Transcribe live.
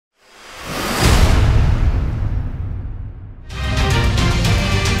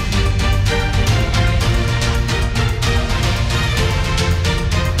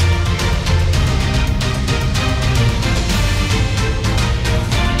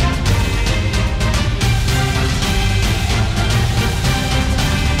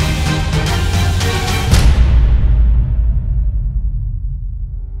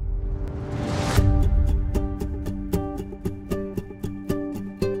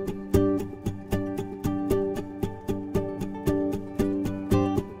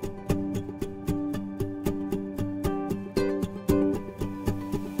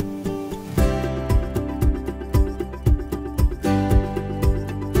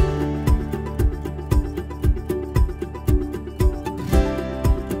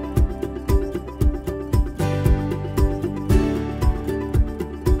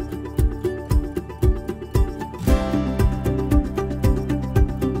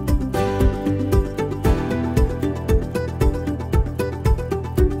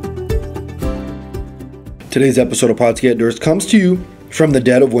Today's episode of Pautzke Outdoors comes to you from the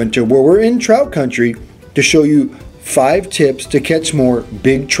dead of winter, where we're in trout country to show you 5 tips to catch more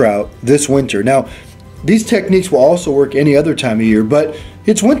big trout this winter. Now, these techniques will also work any other time of year, but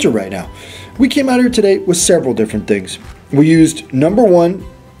it's winter right now. We came out here today with several different things. We used, number 1,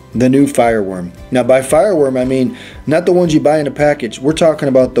 the new fireworm. Now, by fireworm, I mean not the ones you buy in a package. We're talking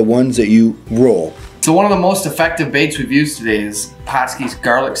about the ones that you roll. So one of the most effective baits we've used today is Pautzke's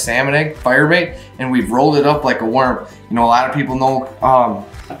garlic salmon egg fire bait, and we've rolled it up like a worm. You know, a lot of people know,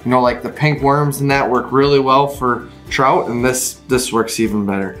 like the pink worms and that work really well for trout, and this works even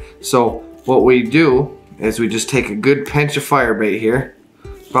better. So what we do is we just take a good pinch of fire bait here,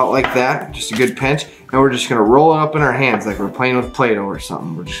 about like that, just a good pinch, and we're just gonna roll it up in our hands like we're playing with Play-Doh or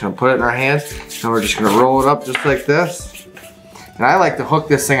something. We're just gonna put it in our hands, and we're just gonna roll it up just like this. And I like to hook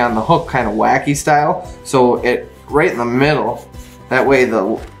this thing on the hook kind of wacky style, so it right in the middle, that way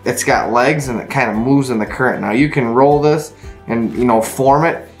it's got legs and it kind of moves in the current. Now you can roll this and form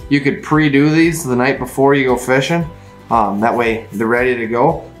it. You could pre-do these the night before you go fishing, that way they're ready to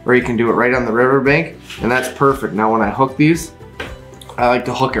go, or you can do it right on the riverbank, and that's perfect. Now when I hook these, I like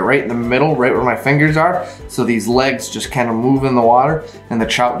to hook it right in the middle, right where my fingers are, so these legs just kind of move in the water and the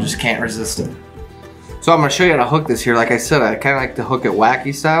trout just can't resist it. So I'm gonna show you how to hook this here. Like I said, I kind of like to hook it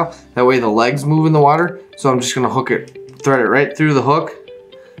wacky style. That way the legs move in the water. So I'm just gonna thread it right through the hook.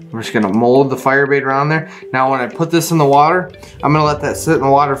 I'm just gonna mold the fire bait around there. Now when I put this in the water, I'm gonna let that sit in the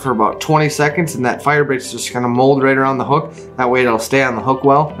water for about 20 seconds, and that fire bait's just gonna mold right around the hook. That way it'll stay on the hook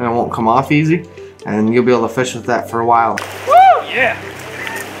well and it won't come off easy. And you'll be able to fish with that for a while. Woo! Yeah!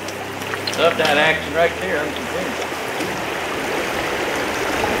 Love that action right there. I'm convinced.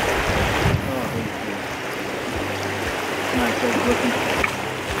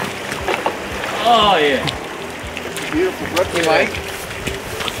 Oh yeah. Beautiful rookie, Mike.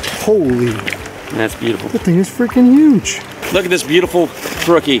 Holy. That's beautiful. That thing is freaking huge. Look at this beautiful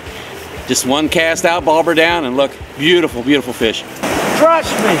rookie. Just one cast out, bobber down, and look, beautiful, beautiful fish.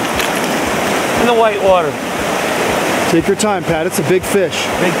 Trust me. In the white water. Take your time, Pat. It's a big fish.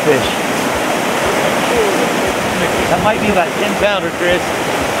 Big fish. That might be about a 10-pounder, Chris.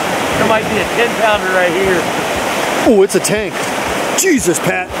 There might be a 10-pounder right here. Oh, it's a tank. Jesus,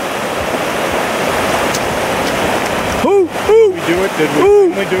 Pat. Ooh, ooh. Did we do it? Did we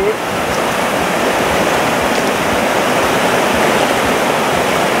finally do it?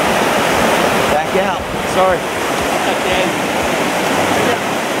 Back out. Sorry.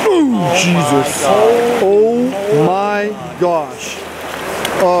 Ooh, Oh Jesus. Oh my gosh.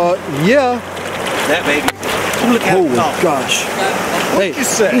 Yeah. That baby. Look at Holy it. gosh. Hey,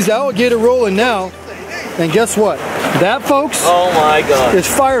 he's alligator rolling now. And guess what? That, folks, Oh my God. is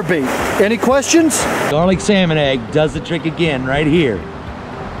fire bait. Any questions? Garlic salmon egg does the trick again right here.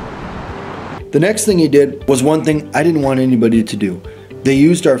 The next thing he did was one thing I didn't want anybody to do. They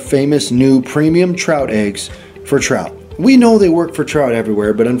used our famous new premium trout eggs for trout. We know they work for trout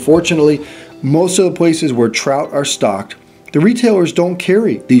everywhere, but unfortunately, most of the places where trout are stocked, the retailers don't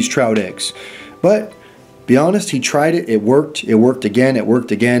carry these trout eggs. But be honest, he tried it, it worked again, it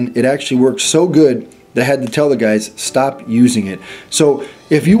worked again. It actually worked so good that I had to tell the guys, stop using it. So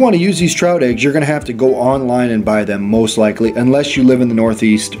if you want to use these trout eggs, you're going to have to go online and buy them, most likely, unless you live in the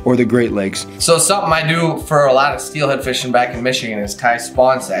Northeast or the Great Lakes. So something I do for a lot of steelhead fishing back in Michigan is tie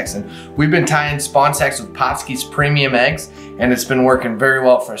spawn sacks, and we've been tying spawn sacks with Pautzke's premium eggs, and it's been working very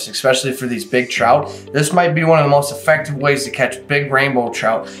well for us, especially for these big trout. This might be one of the most effective ways to catch big rainbow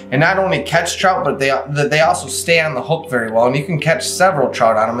trout, and not only catch trout, but they also stay on the hook very well, and you can catch several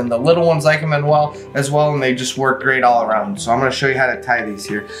trout on them, and the little ones like them as well, and they just work great all around. So I'm going to show you how to tie these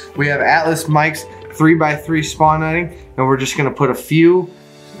here. We have Atlas Mike's 3x3 spawn netting, and we're just going to put a few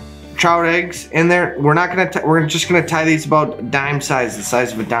trout eggs in there. We're just gonna tie these about dime size, the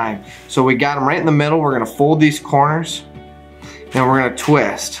size of a dime. So we got them right in the middle. We're gonna fold these corners, and we're gonna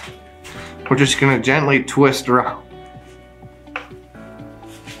twist. We're just gonna gently twist around.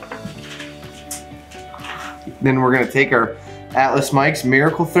 Then we're gonna take our Atlas Mike's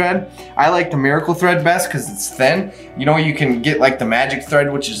Miracle Thread. I like the Miracle Thread best because it's thin. You know, you can get like the Magic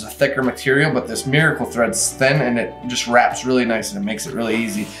Thread, which is a thicker material, but this Miracle Thread's thin and it just wraps really nice and it makes it really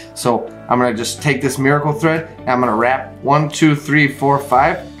easy. So I'm gonna just take this Miracle Thread and I'm gonna wrap 1, 2, 3, 4,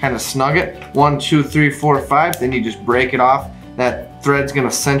 5, kind of snug it. 1, 2, 3, 4, 5, then you just break it off. That thread's gonna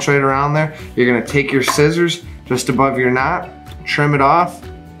cinch right around there. You're gonna take your scissors just above your knot, trim it off,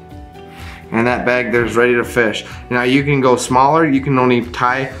 and that bag there's ready to fish. Now you can go smaller, you can only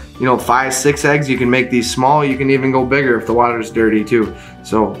tie 5, 6 eggs. You can make these small, you can even go bigger if the water's dirty too.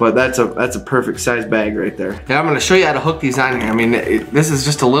 So, but that's a perfect size bag right there. Yeah, I'm gonna show you how to hook these on here. I mean, this is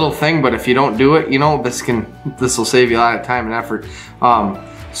just a little thing, but if you don't do it, you know, this will save you a lot of time and effort.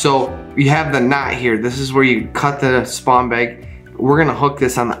 So you have the knot here. This is where you cut the spawn bag. We're gonna hook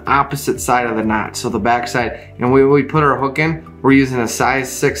this on the opposite side of the knot, so the back side. And when we put our hook in, we're using a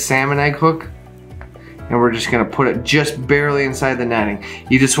size 6 salmon egg hook. And we're just gonna put it just barely inside the netting.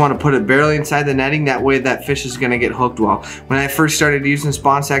 You just wanna put it barely inside the netting, that way that fish is gonna get hooked well. When I first started using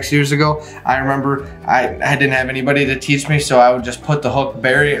spawn sacks years ago, I remember I didn't have anybody to teach me, so I would just put the hook,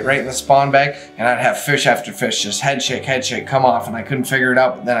 bury it right in the spawn bag, and I'd have fish after fish, just head shake, come off, and I couldn't figure it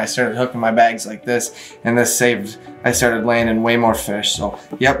out, but then I started hooking my bags like this, and this saved, I started landing way more fish. So,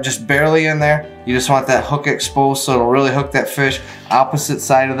 yep, just barely in there. You just want that hook exposed so it'll really hook that fish, opposite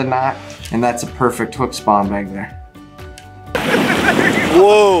side of the knot, and that's a perfect hook spawn bag there.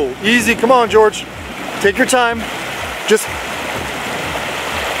 Whoa, easy, come on, George. Take your time. Just,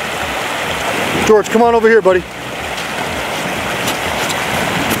 George, come on over here, buddy.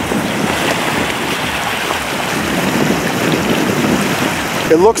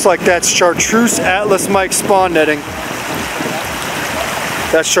 It looks like that's chartreuse Atlas Mike spawn netting.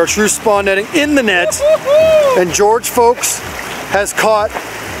 That's chartreuse spawn netting in the net. And George, folks, has caught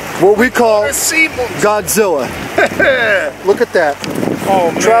what we call Godzilla. Look at that.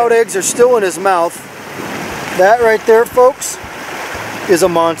 Oh, man. Trout eggs are still in his mouth. That right there, folks, is a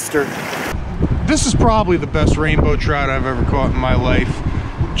monster. This is probably the best rainbow trout I've ever caught in my life.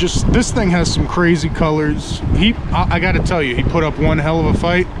 Just, this thing has some crazy colors. I gotta tell you, he put up one hell of a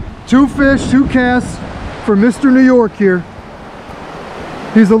fight. 2 fish, 2 casts for Mr. New York here.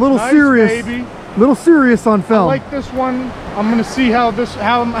 He's a little serious. Baby. Little serious on film. I like this one. I'm gonna see how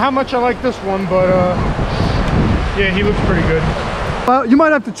much I like this one, but yeah, he looks pretty good. You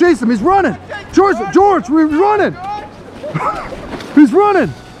might have to chase him. He's running. George, we're running. He's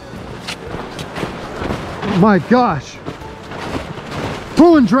running. My gosh.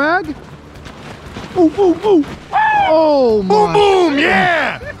 Pull and drag. Ooh, ooh, ooh. Oh my. Boom, boom,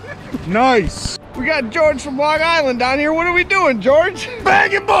 yeah. Nice. We got George from Long Island down here. What are we doing, George?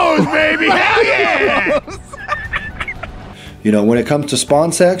 Bagging bows, baby. Hell yeah. You know, when it comes to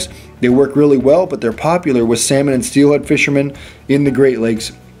spawn sacks, they work really well, but they're popular with salmon and steelhead fishermen in the Great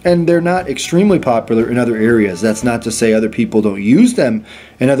Lakes, and they're not extremely popular in other areas. That's not to say other people don't use them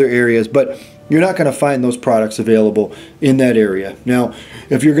in other areas, but you're not going to find those products available in that area. Now,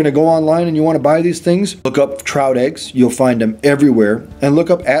 if you're going to go online and you want to buy these things, look up trout eggs. You'll find them everywhere. And look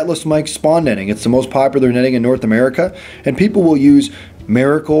up Atlas Mike spawn netting. It's the most popular netting in North America, and people will use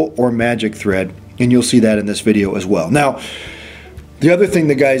Miracle or Magic thread, and you'll see that in this video as well. Now, the other thing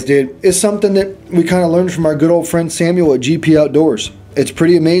the guys did is something that we kind of learned from our good old friend Samuel at GP Outdoors. It's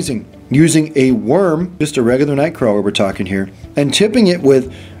pretty amazing. Using a worm, just a regular night crawler we're talking here, and tipping it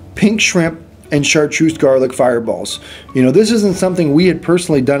with pink shrimp and chartreuse garlic fireballs. You know, this isn't something we had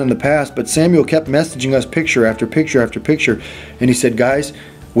personally done in the past, but Samuel kept messaging us picture after picture after picture, and he said, guys,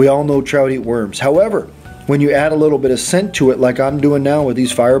 we all know trout eat worms. However, when you add a little bit of scent to it, like I'm doing now with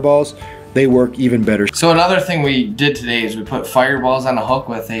these fireballs, they work even better. So another thing we did today is we put fireballs on a hook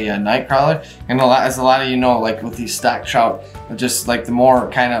with a night crawler, and as a lot of you know, like with these stock trout, just like the more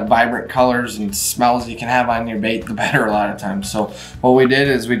kind of vibrant colors and smells you can have on your bait, the better a lot of times. So what we did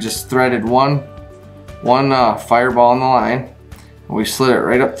is we just threaded one fireball in the line, and we slid it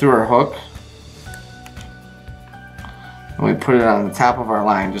right up through our hook, and we put it on the top of our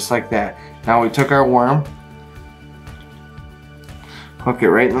line just like that. Now we took our worm, hook it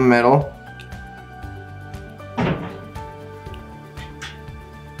right in the middle.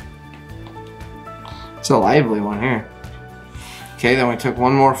 It's a lively one here. Okay, then we took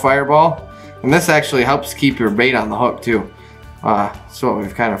one more fireball, and this actually helps keep your bait on the hook too. So what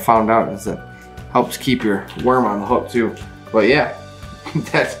we've kind of found out is that helps keep your worm on the hook too. But yeah,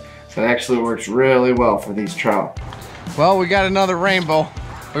 that actually works really well for these trout. Well, we got another rainbow.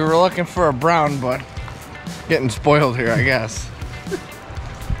 We were looking for a brown, but getting spoiled here, I guess.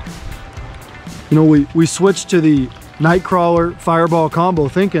 You know, we switched to the Nightcrawler Fireball combo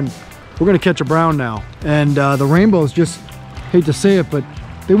thinking we're gonna catch a brown now. And the rainbows, just hate to say it, but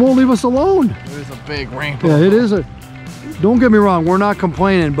they won't leave us alone. It is a big rainbow. Yeah, it is don't get me wrong, we're not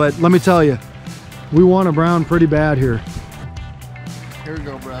complaining, but let me tell you, we want a brown pretty bad here. Here we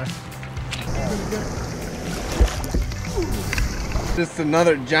go, brother. Just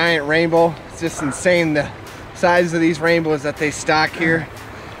another giant rainbow. It's just insane the size of these rainbows that they stock here.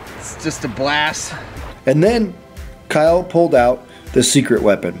 It's just a blast. And then Kyle pulled out the secret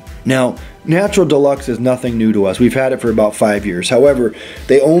weapon. Now, Natural Deluxe is nothing new to us. We've had it for about 5 years. However,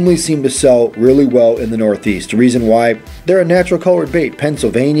 they only seem to sell really well in the Northeast. The reason why, they're a natural colored bait.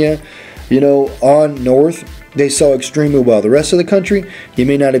 Pennsylvania, you know, on north, they sell extremely well. The rest of the country, you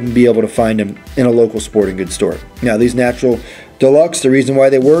may not even be able to find them in a local sporting goods store. Now, these Natural Deluxe, the reason why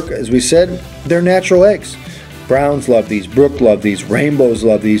they work, as we said, they're natural eggs. Browns love these, Brook love these, Rainbows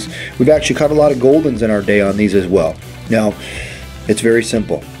love these. We've actually caught a lot of Goldens in our day on these as well. Now, it's very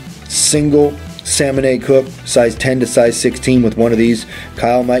simple. Single salmon egg hook, size 10 to size 16 with one of these.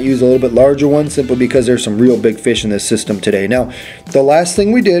 Kyle might use a little bit larger one simply because there's some real big fish in this system today. Now, the last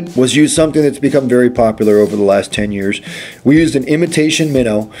thing we did was use something that's become very popular over the last 10 years. We used an imitation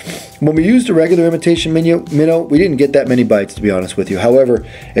minnow. When we used a regular imitation minnow, we didn't get that many bites, to be honest with you. However,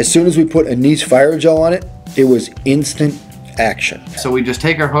 as soon as we put anise fire gel on it, it was instant action. So we just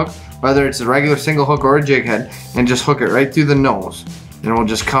take our hook, whether it's a regular single hook or a jig head, and just hook it right through the nose. And we'll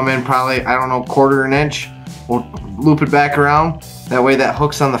just come in probably, I don't know, 1/4 inch. We'll loop it back around. That way that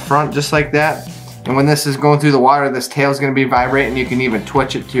hook's on the front just like that. And when this is going through the water, this tail's gonna be vibrating. You can even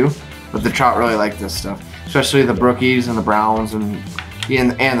twitch it too. But the trout really like this stuff, especially the brookies and the browns and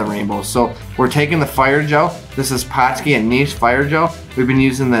the rainbows. So we're taking the fire gel. This is Pautzke anise fire gel. We've been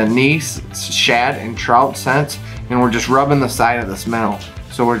using the anise, shad, and trout scents, and we're just rubbing the side of this minnow.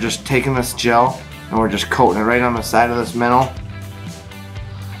 So we're just taking this gel and we're just coating it right on the side of this minnow.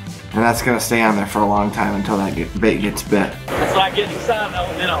 And that's gonna stay on there for a long time until that bait gets bit. It's like getting excited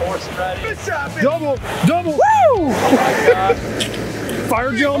and then I horse it right in. Good job, double, double. Woo! Oh my God.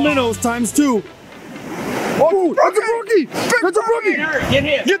 Fire gel minnows ×2. Oh, that's a brookie! That's a brookie! Get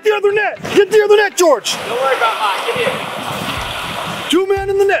hit. Get the other net! Get the other net, George! Don't worry about mine. Get hit. 2 men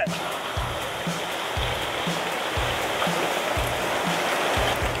in the net.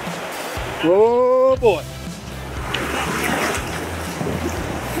 Oh boy.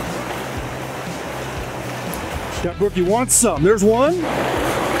 That brookie wants some. There's one.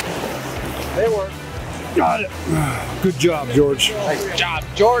 They work. Got it. Good job, George. Nice job,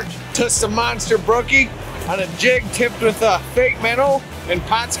 George. Just a monster brookie on a jig tipped with a fake minnow and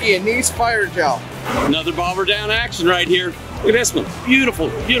Pautzke anise fire gel. Another bobber down action right here. Look at this one.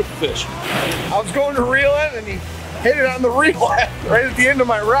 Beautiful, beautiful fish. I was going to reel it and he hit it on the reel right at the end of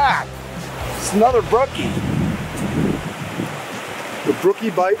my rod. It's another brookie. The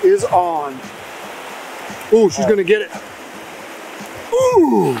brookie bite is on. Ooh, she's gonna get it.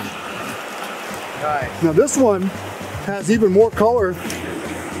 Ooh! Nice. Now this one has even more color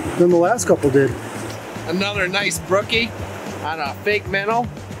than the last couple did. Another nice brookie on a fake minnow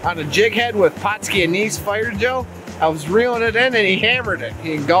on a jig head with Pautzke anise fire gel. I was reeling it in and he hammered it.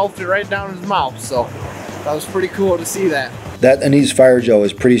 He engulfed it right down his mouth, so that was pretty cool to see that. That anise fire gel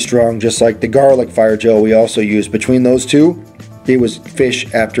is pretty strong, just like the garlic fire gel we also used. Between those two, it was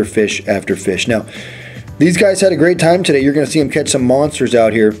fish after fish after fish. Now, these guys had a great time today. You're going to see them catch some monsters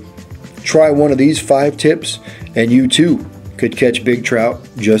out here. Try one of these 5 tips and you too could catch big trout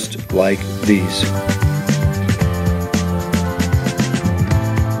just like these.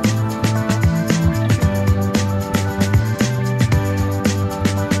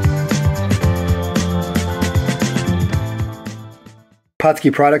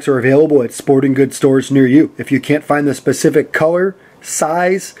 Pautzke products are available at sporting goods stores near you. If you can't find the specific color,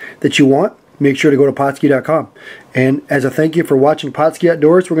 size that you want, make sure to go to Pautzke.com. And as a thank you for watching Pautzke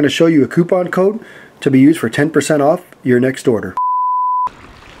Outdoors, we're going to show you a coupon code to be used for 10% off your next order.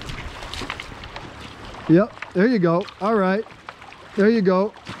 Yep, there you go. All right, there you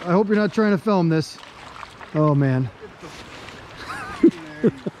go. I hope you're not trying to film this. Oh man.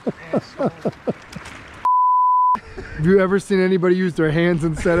 Have you ever seen anybody use their hands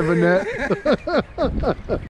instead of a net?